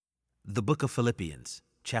The book of Philippians,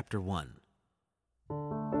 chapter 1.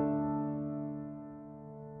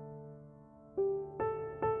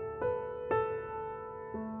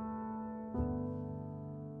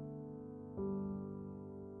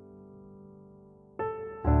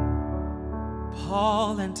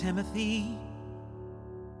 Paul and Timothy,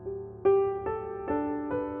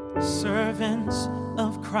 servants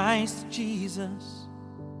of Christ Jesus,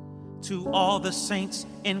 to all the saints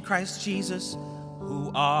in Christ Jesus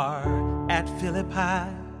who are at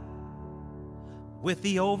Philippi, with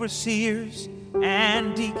the overseers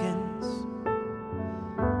and deacons.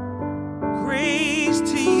 Grace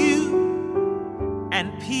to you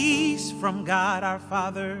and peace from God our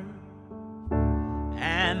Father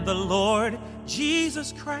and the Lord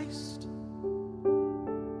Jesus Christ.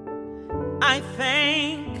 I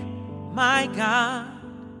thank my God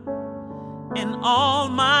in all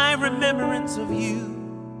my remembrance of you,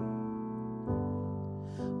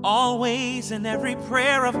 always in every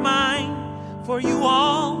prayer of mine for you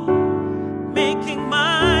all, making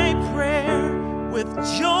my prayer with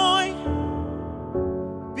joy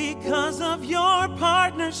because of your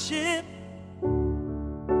partnership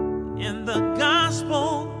in the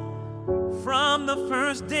gospel from the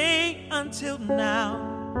first day until now.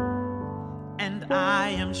 And I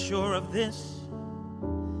am sure of this,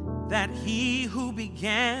 that he who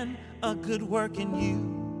began a good work in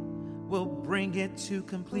you will bring it to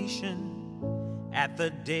completion at the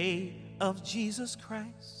day of Jesus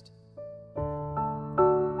Christ.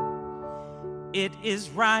 It is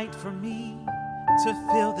right for me to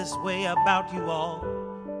feel this way about you all,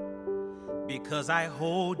 because I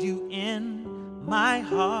hold you in my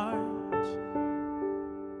heart.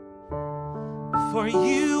 For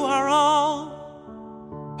you are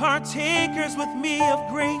all partakers with me of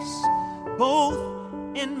grace, both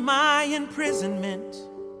in my imprisonment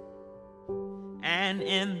and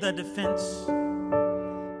in the defense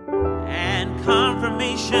and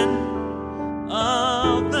confirmation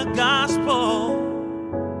of the gospel.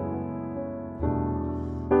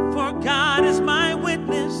 For God is my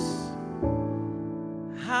witness,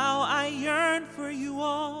 how I yearn for you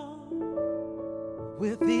all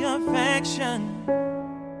with the affection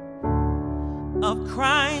of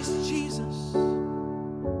Christ Jesus.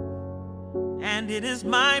 And it is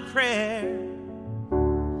my prayer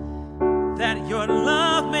that your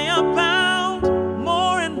love may abound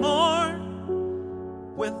more and more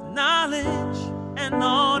with knowledge and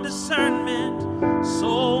all discernment,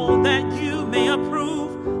 so that you may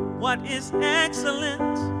approve what is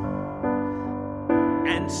excellent,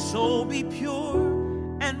 and so be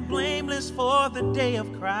pure and blameless for the day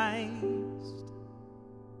of Christ,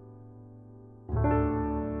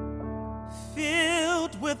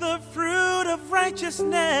 filled with the fruit of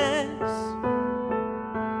righteousness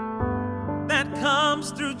that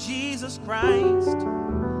comes through Jesus Christ,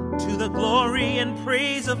 to the glory and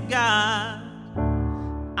praise of God.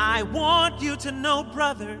 I want you to know,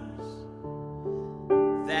 brothers,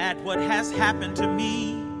 that what has happened to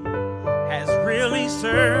me has really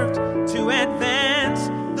served to advance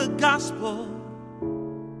the gospel,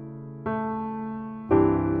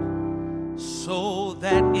 so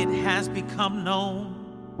that it has become known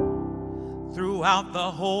throughout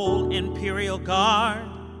the whole imperial guard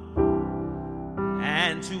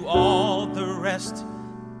and to all the rest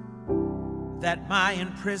that my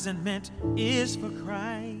imprisonment is for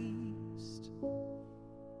Christ.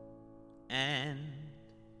 And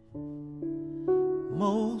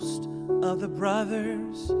most of the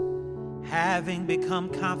brothers, having become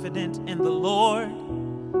confident in the Lord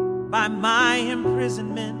by my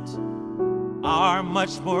imprisonment, are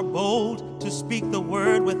much more bold to speak the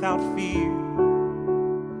word without fear.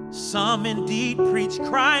 Some indeed preach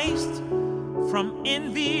Christ from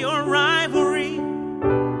envy or rivalry,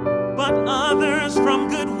 but others from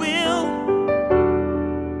goodwill.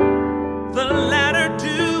 The latter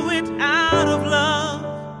do it out of love,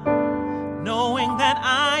 knowing that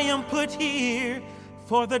I am put here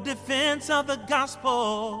for the defense of the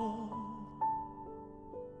gospel.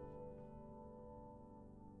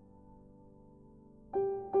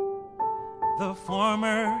 The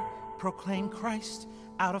former proclaim Christ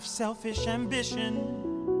out of selfish ambition,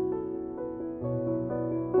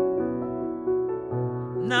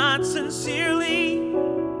 not sincerely,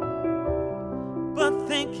 but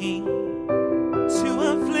thinking to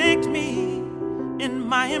afflict me in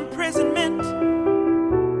my imprisonment.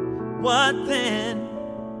 What then?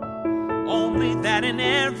 Only that in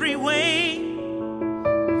every way,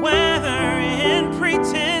 whether in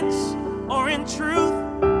pretense or in truth,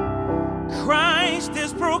 Christ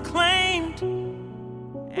is proclaimed,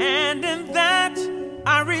 and in that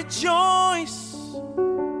I rejoice.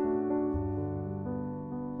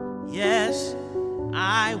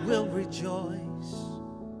 I will rejoice.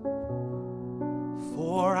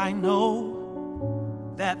 For I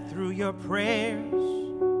know that through your prayers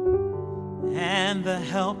and the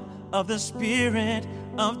help of the Spirit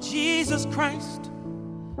of Jesus Christ,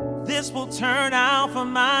 this will turn out for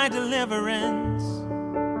my deliverance.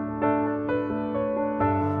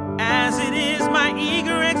 As it is my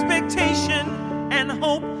eager expectation and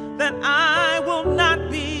hope that I will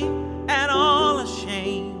not be at all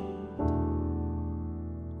ashamed,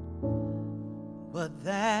 but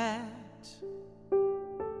that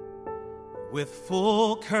with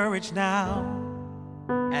full courage now,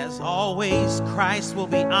 as always, Christ will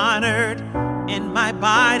be honored in my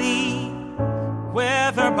body,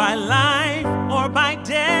 whether by life or by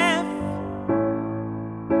death.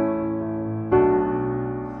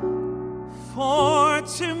 For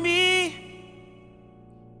to me,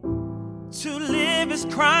 to live is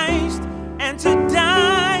Christ, and to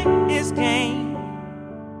die is gain.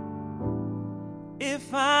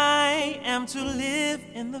 If I am to live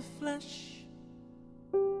in the flesh,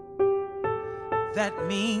 that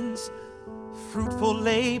means fruitful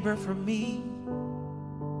labor for me.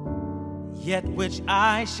 Yet which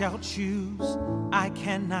I shall choose, I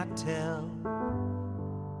cannot tell.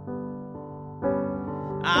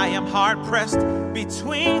 I am hard-pressed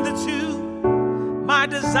between the two. My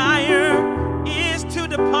desire is to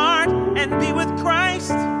depart and be with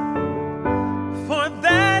Christ, for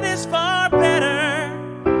that is far better.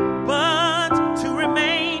 But to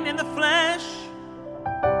remain in the flesh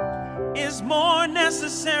is more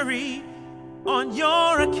necessary on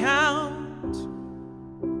your account.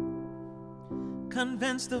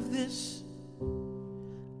 Convinced of this,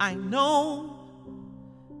 I know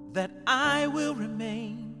that I will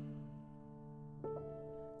remain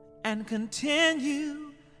and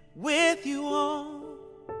continue with you all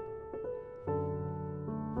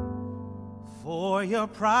for your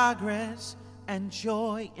progress and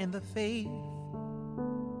joy in the faith,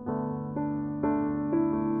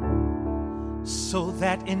 so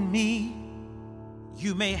that in me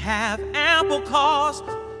you may have ample cause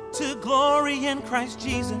to glory in Christ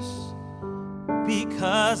Jesus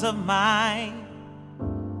because of my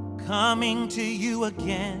coming to you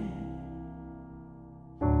again.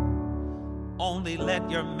 Only let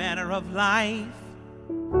your manner of life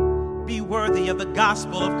be worthy of the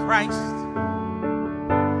gospel of Christ,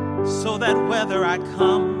 so that whether I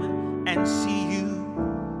come and see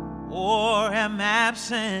you or am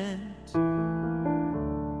absent,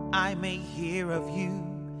 I may hear of you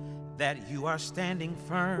that you are standing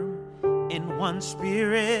firm in one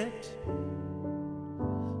spirit,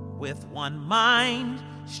 with one mind,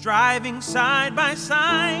 striving side by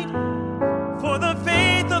side for the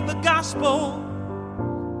faith of the gospel,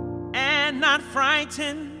 and not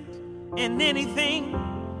frightened in anything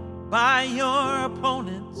by your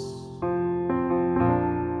opponents.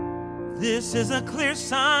 This is a clear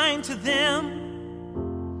sign to them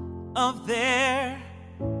of their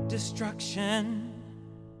destruction,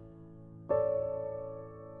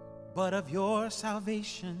 but of your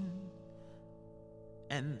salvation,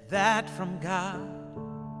 and that from God.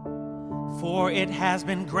 For it has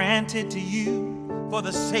been granted to you for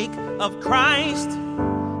the sake of Christ,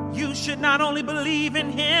 you should not only believe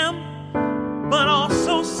in him, but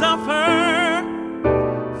also suffer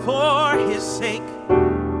for his sake,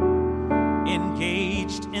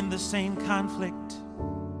 engaged in the same conflict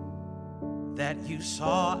that you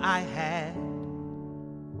saw I had,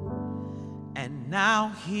 and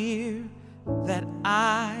now hear that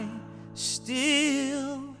I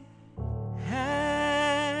still have.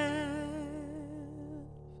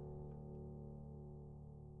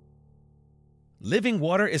 Living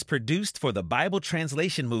Water is produced for the Bible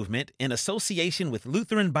Translation Movement in association with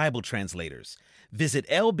Lutheran Bible Translators. Visit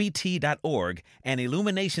lbt.org and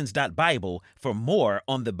illuminations.bible for more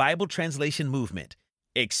on the Bible Translation Movement.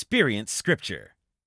 Experience Scripture.